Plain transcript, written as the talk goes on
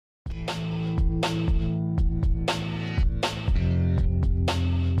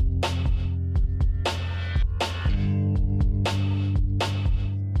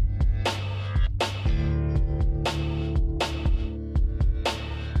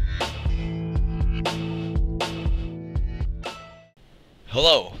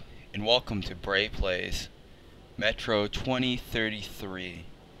Hello, and welcome to Bray Plays Metro 2033.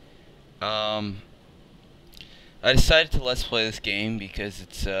 I decided to let's play this game because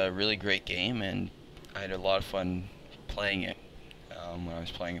it's a really great game, and I had a lot of fun playing it when I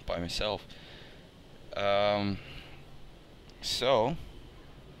was playing it by myself. So,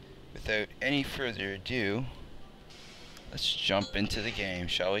 without any further ado, let's jump into the game,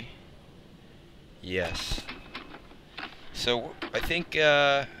 shall we? Yes. So I think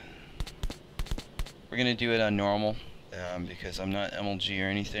we're gonna do it on normal because I'm not MLG or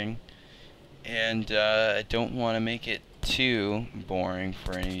anything, and I don't want to make it too boring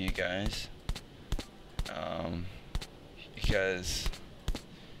for any of you guys, because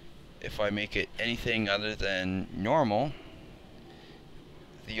if I make it anything other than normal,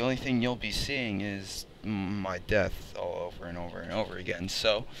 the only thing you'll be seeing is my death all over and over and over again.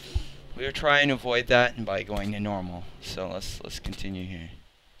 So we are trying to avoid that by going to normal. So let's continue here.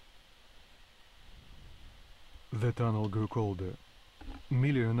 The tunnel grew colder.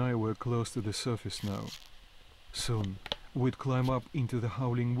 Millie and I were close to the surface now. Soon, we'd climb up into the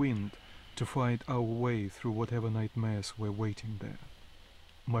howling wind to fight our way through whatever nightmares were waiting there.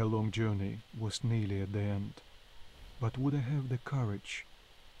 My long journey was nearly at the end. But would I have the courage,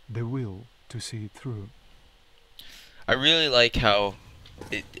 the will to see it through? I really like how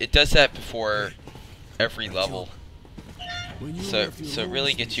it does that before every level. So it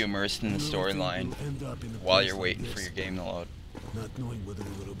really gets you immersed in the storyline while you're waiting for your game to load. Not knowing whether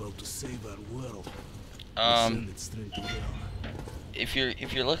we were about to save our world. If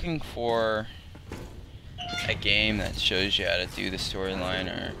you're looking for a game that shows you how to do the storyline,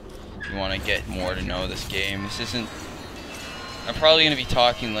 or you want to get more to know this game, this isn't. I'm probably gonna be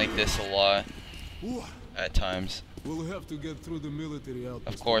talking like this a lot at times. We'll have to get through the military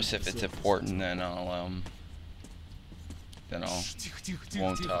outpost. Of course, if it's important, then I won't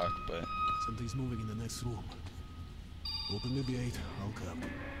talk. But Something's moving in the next room. Open the gate, I'll come.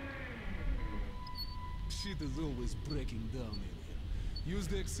 Shit is always breaking down in here. Use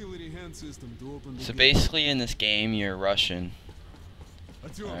the auxiliary hand system to open the so gate. basically, in this game, you're Russian.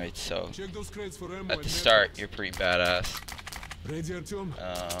 Alright, so check those crates for ammo at the start, you're pretty badass. Ready, Artyom?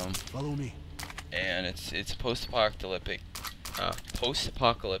 Follow me. And it's a post-apocalyptic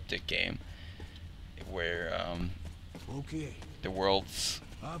game where Okay, the world's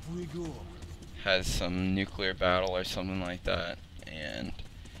up we go. has some nuclear battle or something like that, and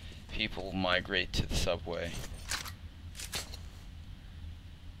people migrate to the subway.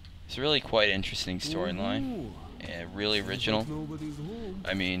 It's a really quite interesting storyline, and really original.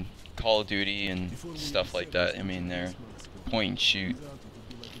 I mean, Call of Duty and stuff like that, I mean, they're point and shoot.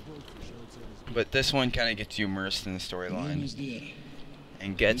 But this one kind of gets you immersed in the storyline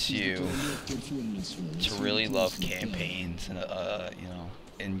and gets you to really love campaigns and you know,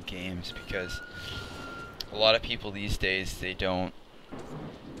 in games, because a lot of people these days, they don't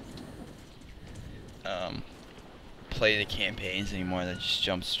play the campaigns anymore. They just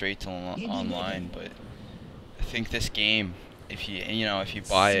jump straight to online. But I think this game, if you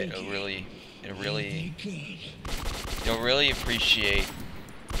buy it, you'll really appreciate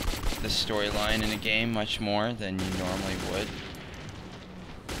the storyline in a game much more than you normally would.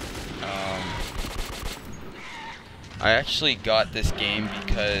 I actually got this game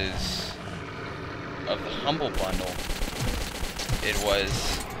because of the Humble Bundle. It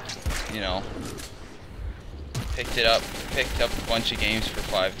was, picked up a bunch of games for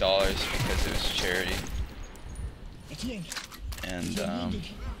 $5 because it was charity. And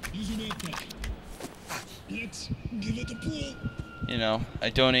I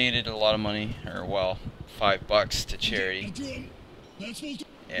donated a lot of money, or well, $5 to charity.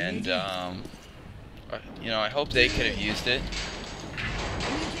 And I hope they could have used it.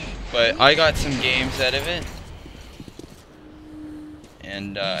 But I got some games out of it.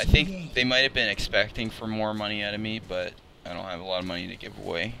 And I think they might have been expecting for more money out of me, but I don't have a lot of money to give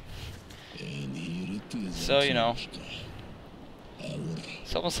away. So,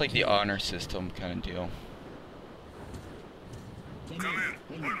 it's almost like the honor system kind of deal.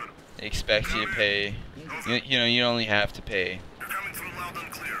 They expect you to pay, you only have to pay,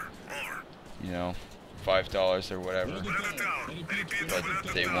 $5 or whatever, but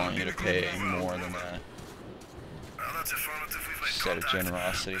they want you to pay more than that. Just out of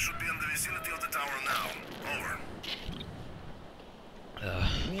generosity.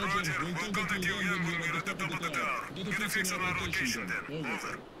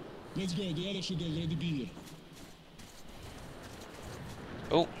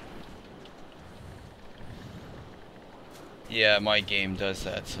 Oh. Yeah, my game does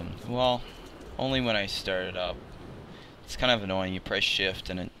that well, only when I start it up. It's kind of annoying. You press shift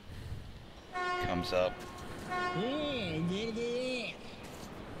and it comes up. Oh, there they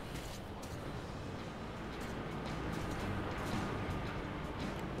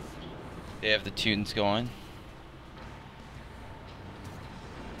They have the tunes going.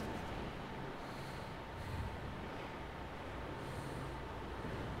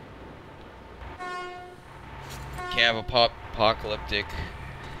 Can't have a apocalyptic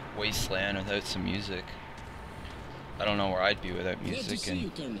wasteland without some music. I don't know where I'd be without music,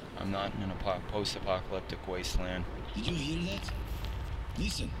 and I'm not in a post-apocalyptic wasteland. Did you hear that?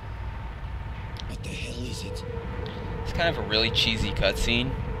 Listen. What the hell is it? It's kind of a really cheesy cutscene,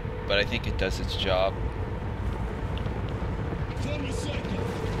 but I think it does its job.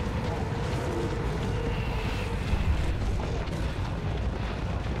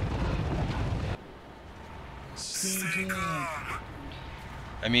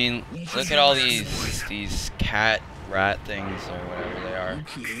 I mean, look at all these cat rat things or whatever they are.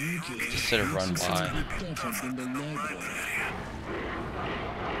 Just sort of run by.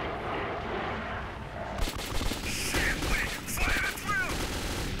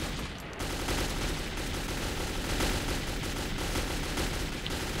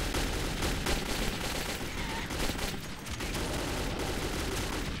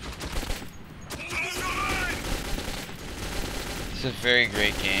 It's a very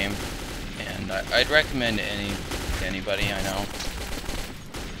great game, and I'd recommend it to anybody I know,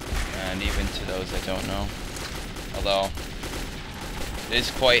 and even to those I don't know. Although it is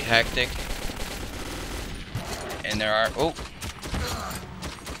quite hectic, and there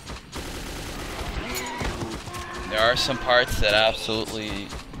are some parts that absolutely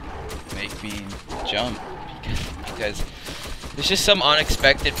make me jump because there's just some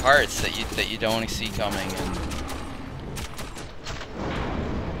unexpected parts that you don't see coming. And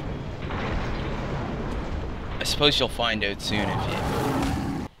I suppose you'll find out soon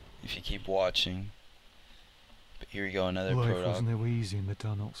if you keep watching. But here we go, another Life prologue. was never easy in the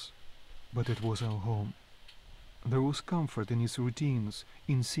tunnels, but it was our home. There was comfort in its routines,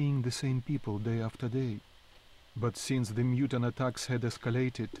 in seeing the same people day after day. But since the mutant attacks had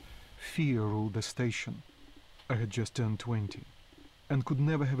escalated, fear ruled the station. I had just turned 20, and could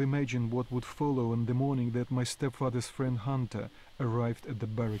never have imagined what would follow on the morning that my stepfather's friend Hunter arrived at the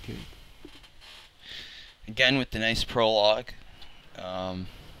barricade. Again with the nice prologue.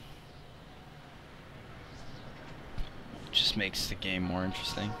 Just makes the game more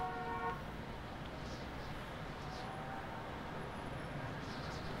interesting.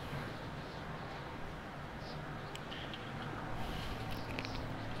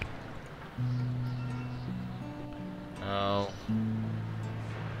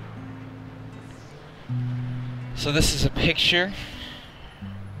 So this is a picture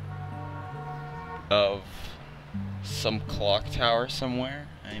of some clock tower somewhere.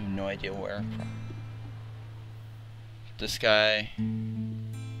 I have no idea where. This guy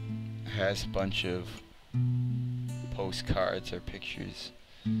has a bunch of postcards or pictures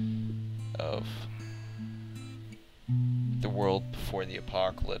of the world before the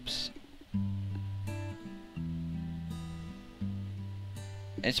apocalypse.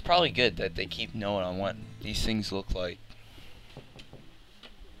 It's probably good that they keep note on what these things look like.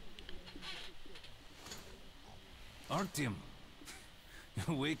 Artyom,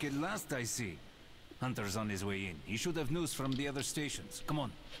 awake at last, I see. Hunter's on his way in. He should have news from the other stations. Come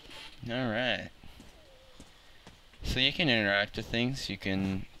on. Alright. So you can interact with things.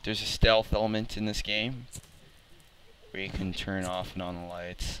 There's a stealth element in this game where you can turn off and on the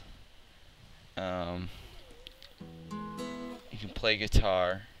lights. You can play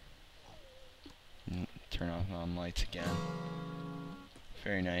guitar and turn off and on lights again.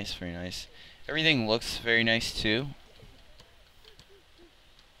 Very nice, very nice. Everything looks very nice too.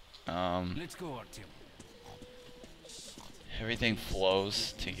 Let's go, Artyom. Everything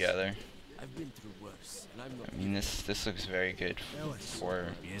flows together. I've been through worse, and I'm not. I mean, this looks very good for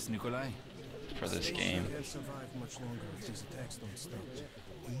Yes, Nikolai? this game. Can't survive much longer if these attacks don't stop.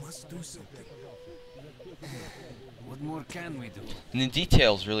 We must do something. What more can we do? And the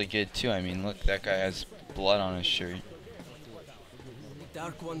detail's really good too. I mean, look, that guy has blood on his shirt. The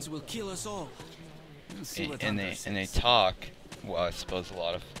Dark Ones will kill us all. We'll see what And Hunter they says. talk. Well, I suppose a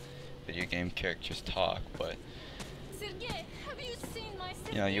lot of video game characters talk, but Sergei, have you seen my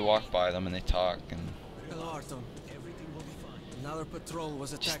you know, you walk by them and they talk, and Hello, Artyom. Everything will be fine. Another patrol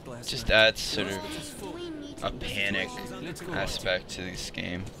was attacked last just night. adds sort of Hospital's full. a panic Let's go, aspect to this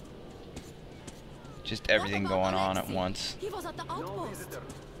game. Just everything going on at once. He was at the outpost.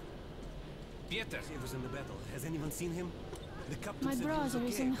 Pieter! He was in the battle. Has anyone seen him? The captain My said he was brother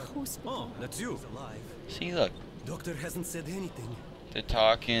is okay, in but- hospital. Oh, that's you. He's alive. See, look, Doctor hasn't said anything. They're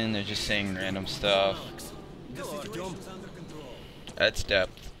talking, they're just saying random stuff. The situation That's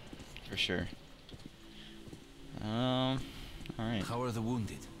depth, for sure. Alright. How are the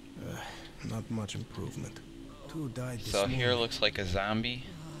wounded? Not much improvement. 2 died this So morning. here looks like a zombie.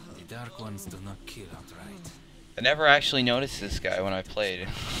 The Dark Ones do not kill outright. I never actually noticed this guy when I played.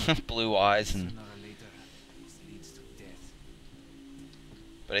 Blue eyes and... Sooner or later, this leads to death.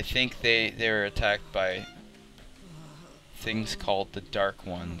 But I think they were attacked by things called the Dark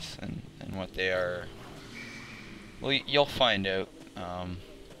Ones, and what they are. Well, you'll find out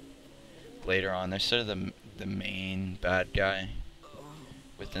later on. They're sort of the main bad guy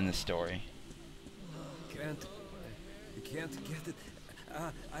within the story. I can't get it.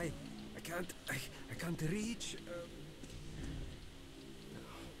 I can't reach.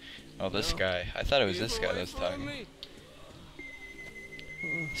 Oh, this guy. I thought it was this guy that was talking.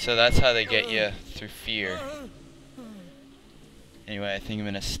 So that's how they get you, through fear. Anyway, I think I'm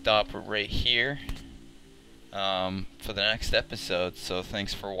going to stop right here for the next episode. So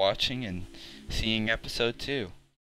thanks for watching and seeing episode 2.